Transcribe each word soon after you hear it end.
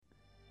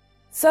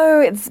So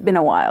it's been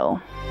a while.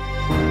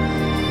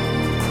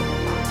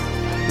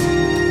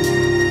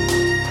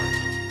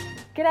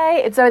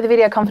 G'day, it's Zoe the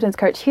Video Confidence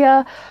Coach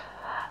here.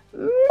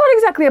 Not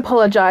exactly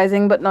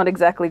apologising, but not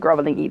exactly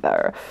grovelling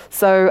either.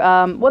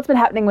 So what's been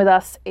happening with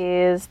us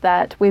is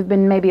that we've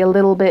been maybe a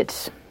little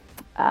bit,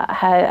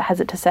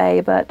 hesitant to say,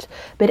 but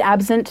a bit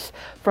absent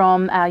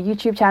from our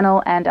YouTube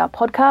channel and our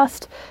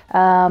podcast.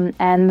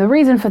 And the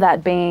reason for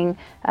that being,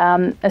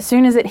 as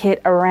soon as it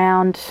hit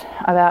around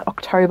about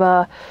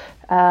October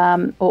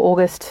or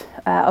August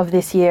of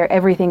this year,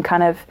 everything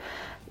kind of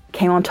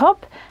came on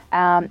top.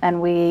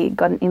 And we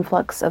got an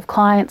influx of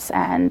clients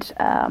and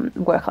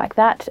work like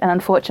that. And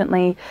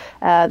unfortunately,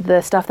 the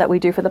stuff that we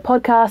do for the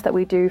podcast, that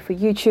we do for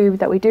YouTube,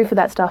 that we do for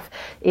that stuff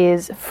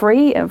is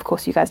free. And of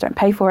course, you guys don't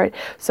pay for it.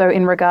 So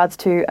in regards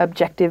to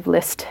objective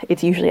list,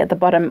 it's usually at the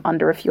bottom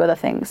under a few other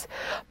things.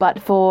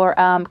 But for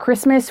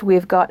Christmas,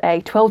 we've got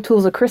a 12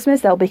 Tools of Christmas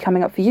that'll be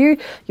coming up for you.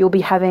 You'll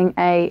be having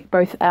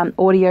both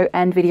audio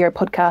and video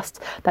podcasts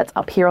that's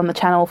up here on the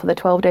channel for the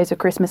 12 days of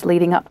Christmas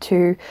leading up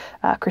to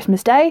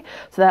Christmas Day.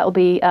 So that'll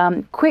be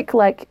quick,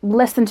 like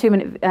less than 2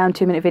 minute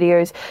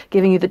videos,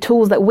 giving you the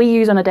tools that we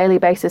use on a daily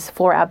basis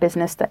for our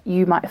business that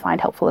you might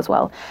find helpful as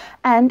well.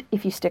 And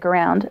if you stick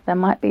around, there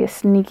might be a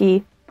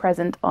sneaky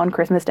present on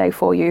Christmas Day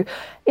for you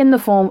in the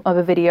form of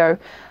a video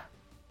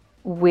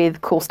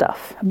with cool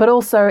stuff. But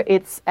also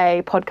it's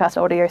a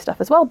podcast audio stuff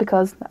as well,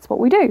 because that's what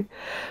we do.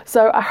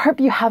 So I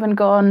hope you haven't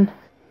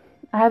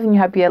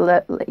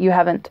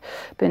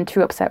been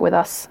too upset with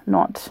us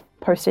not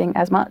posting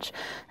as much.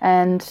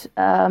 And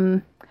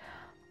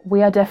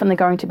we are definitely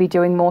going to be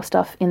doing more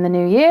stuff in the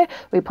new year.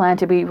 We plan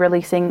to be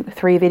releasing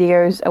 3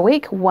 videos a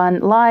week, 1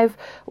 live,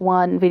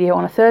 1 video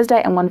on a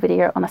Thursday, and 1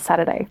 video on a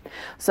Saturday.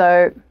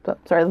 So,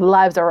 sorry, the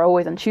lives are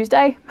always on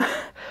Tuesday.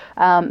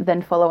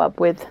 Then follow up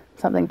with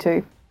something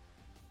to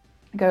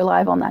go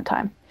live on that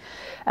time.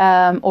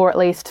 Or at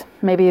least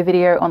maybe a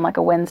video on like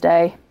a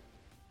Wednesday.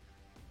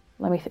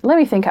 Let me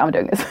think how I'm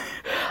doing this.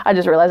 I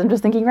just realized I'm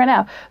just thinking right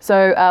now.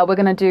 So we're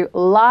going to do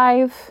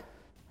live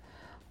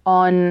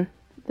on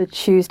the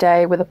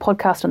Tuesday with a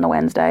podcast on the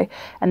Wednesday,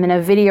 and then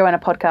a video and a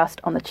podcast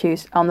on the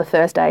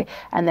Thursday,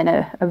 and then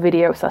a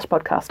video /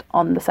 podcast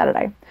on the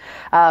Saturday,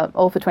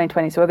 all for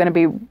 2020. So we're going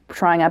to be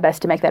trying our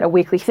best to make that a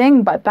weekly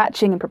thing by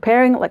batching and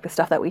preparing like the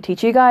stuff that we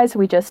teach you guys.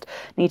 We just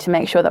need to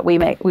make sure that we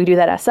do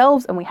that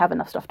ourselves and we have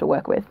enough stuff to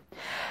work with.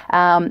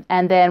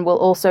 And then we'll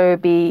also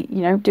be,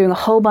 doing a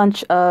whole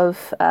bunch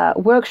of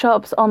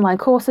workshops, online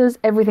courses.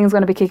 Everything's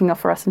going to be kicking off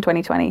for us in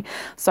 2020.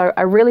 So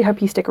I really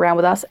hope you stick around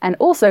with us. And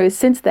also,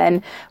 since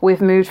then, we've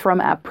moved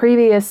from our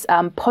previous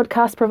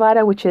podcast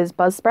provider, which is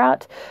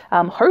Buzzsprout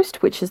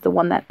Host, which is the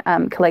one that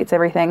collates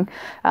everything,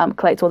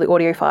 collates all the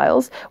audio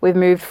files. We've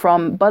moved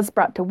from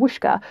Buzzsprout to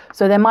Whooshkaa.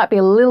 So there might be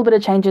a little bit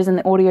of changes in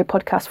the audio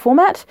podcast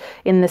format,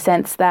 in the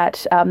sense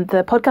that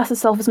the podcast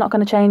itself is not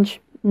going to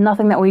change.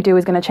 Nothing that we do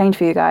is going to change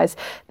for you guys.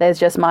 There's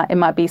just it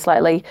might be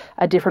slightly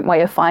a different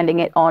way of finding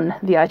it on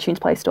the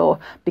iTunes Play Store,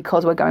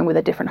 because we're going with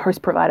a different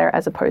host provider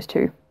as opposed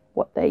to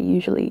what they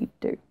usually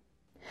do.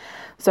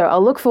 So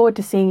I'll look forward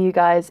to seeing you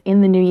guys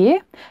in the new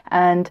year.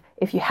 And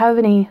if you have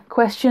any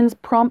questions,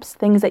 prompts,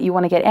 things that you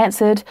want to get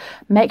answered,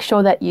 make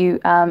sure that you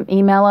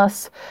email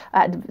us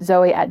at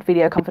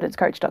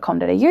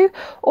zoe@videoconfidencecoach.com.au,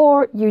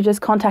 or you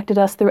just contacted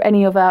us through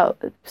any of our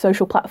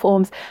social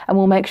platforms, and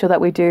we'll make sure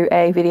that we do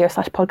a video /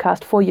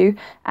 podcast for you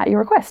at your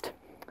request.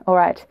 All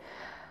right.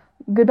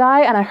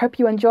 Goodbye, and I hope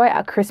you enjoy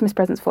our Christmas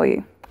presents for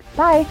you.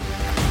 Bye.